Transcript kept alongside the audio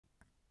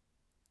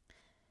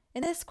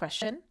In this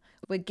question,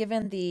 we're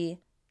given the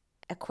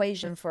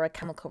equation for a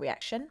chemical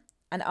reaction,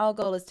 and our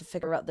goal is to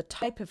figure out the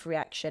type of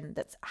reaction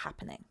that's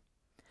happening.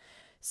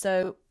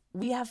 So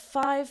we have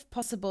 5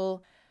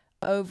 possible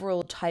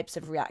overall types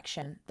of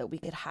reaction that we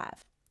could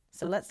have.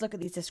 So let's look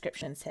at these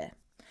descriptions here.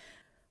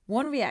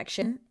 One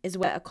reaction is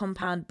where a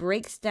compound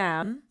breaks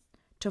down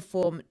to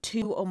form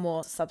 2 or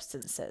more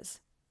substances.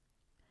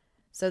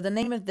 So the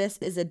name of this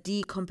is a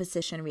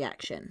decomposition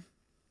reaction.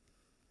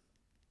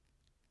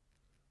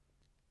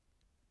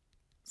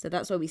 So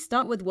that's where we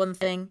start with one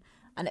thing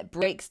and it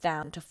breaks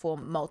down to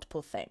form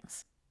multiple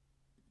things.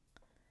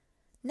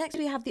 Next,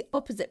 we have the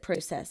opposite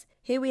process.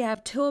 Here we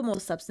have 2 or more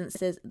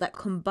substances that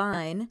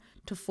combine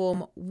to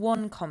form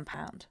one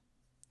compound.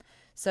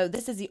 So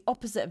this is the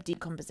opposite of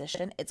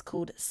decomposition. It's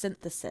called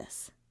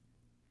synthesis.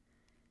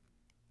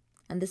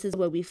 And this is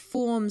where we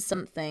form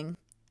something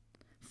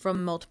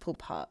from multiple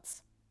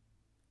parts.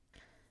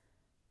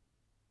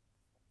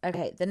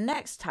 Okay, the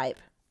next type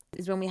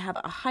is when we have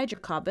a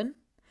hydrocarbon.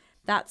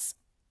 That's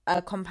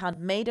a compound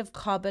made of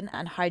carbon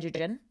and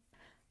hydrogen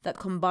that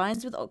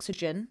combines with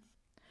oxygen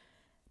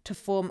to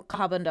form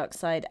carbon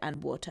dioxide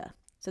and water.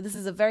 So this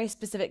is a very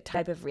specific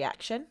type of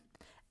reaction,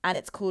 and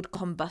it's called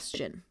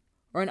combustion,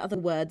 or in other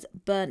words,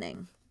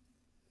 burning.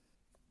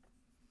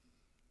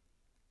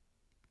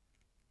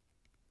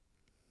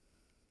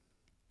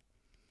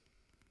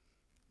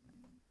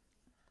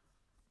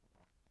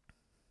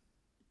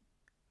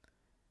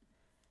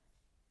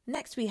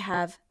 Next, we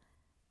have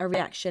a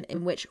reaction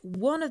in which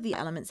one of the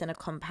elements in a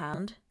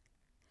compound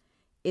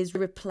is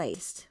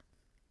replaced.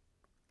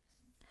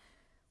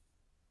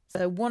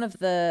 So one of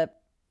the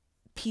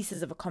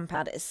pieces of a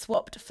compound is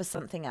swapped for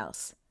something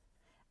else.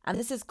 And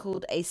this is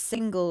called a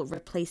single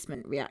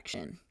replacement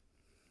reaction.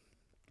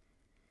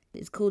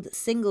 It's called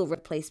single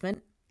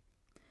replacement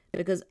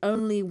because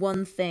only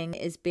one thing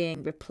is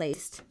being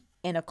replaced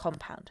in a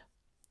compound.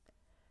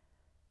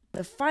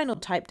 The final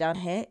type down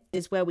here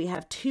is where we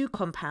have 2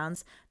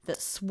 compounds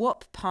that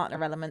swap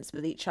partner elements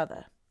with each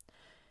other.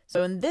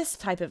 So in this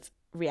type of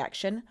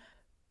reaction,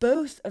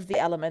 both of the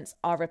elements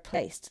are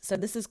replaced. So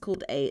this is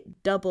called a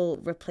double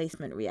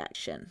replacement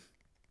reaction.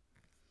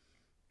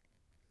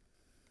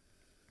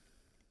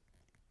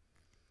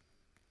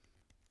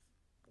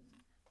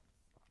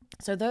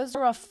 So those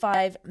are our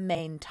 5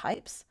 main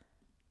types.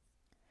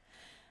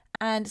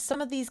 And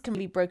some of these can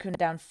be broken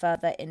down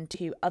further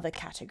into other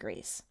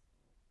categories,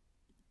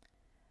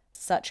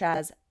 such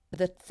as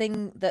the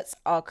thing that's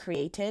are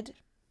created.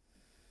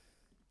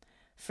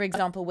 For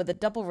example, with a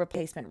double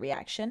replacement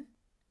reaction,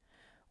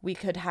 we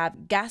could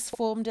have gas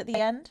formed at the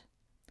end.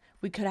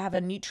 We could have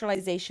a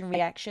neutralization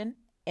reaction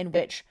in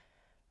which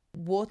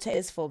water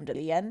is formed at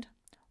the end.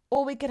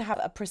 Or we could have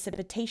a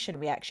precipitation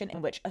reaction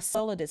in which a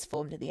solid is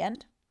formed at the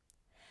end.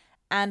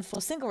 And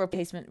for single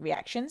replacement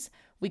reactions,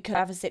 we could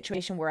have a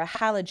situation where a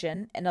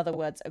halogen, in other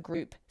words, a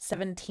group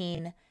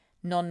 17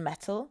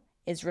 non-metal,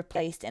 is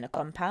replaced in a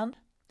compound.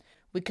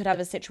 We could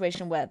have a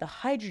situation where the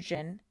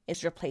hydrogen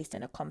is replaced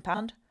in a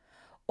compound,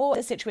 or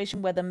a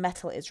situation where the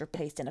metal is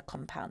replaced in a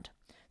compound.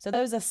 So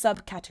those are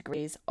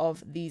subcategories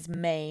of these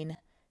main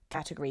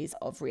categories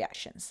of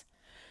reactions.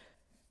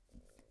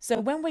 So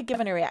when we're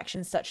given a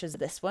reaction such as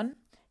this one,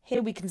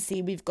 here we can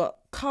see we've got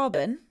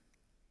carbon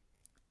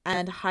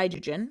and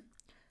hydrogen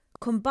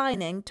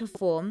combining to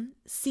form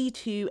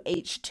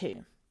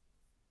C2H2.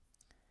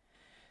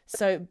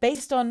 So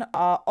based on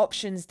our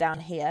options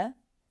down here,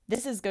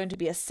 this is going to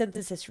be a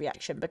synthesis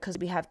reaction because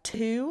we have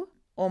 2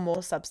 or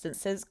more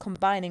substances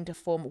combining to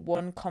form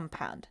one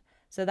compound.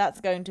 So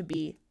that's going to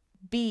be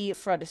B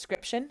for our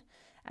description,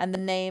 and the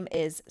name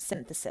is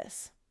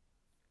synthesis.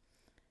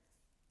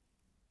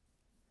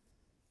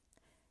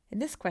 In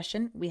this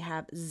question, we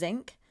have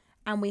zinc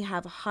and we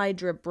have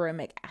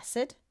hydrobromic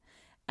acid,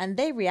 and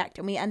they react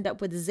and we end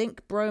up with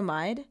zinc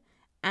bromide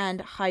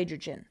and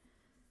hydrogen.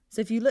 So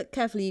if you look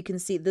carefully, you can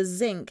see the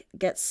zinc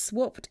gets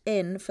swapped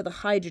in for the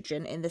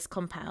hydrogen in this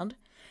compound,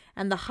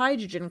 and the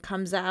hydrogen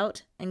comes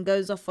out and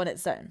goes off on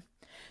its own.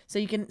 So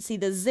you can see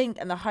the zinc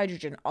and the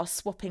hydrogen are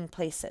swapping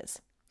places.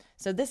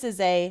 So this is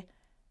a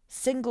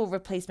single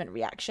replacement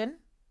reaction.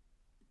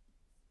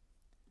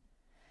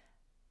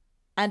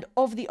 And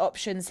of the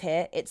options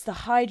here, it's the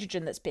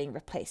hydrogen that's being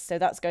replaced. So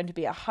that's going to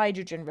be a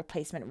hydrogen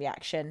replacement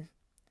reaction.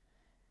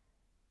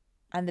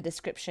 And the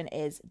description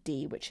is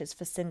D, which is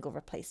for single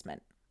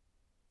replacement.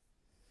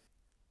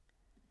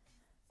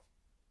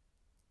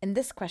 In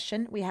this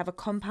question, we have a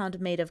compound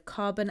made of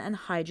carbon and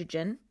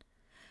hydrogen,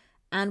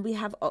 and we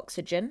have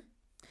oxygen,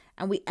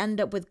 and we end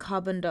up with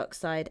carbon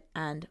dioxide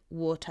and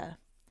water.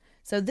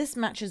 So this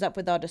matches up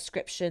with our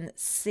description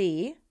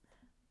C,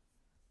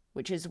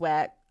 which is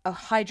where a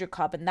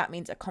hydrocarbon, that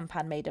means a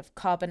compound made of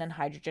carbon and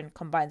hydrogen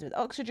combines with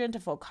oxygen to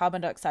form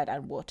carbon dioxide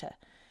and water.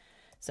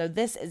 So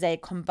this is a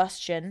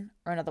combustion,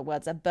 or in other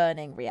words, a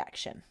burning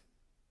reaction.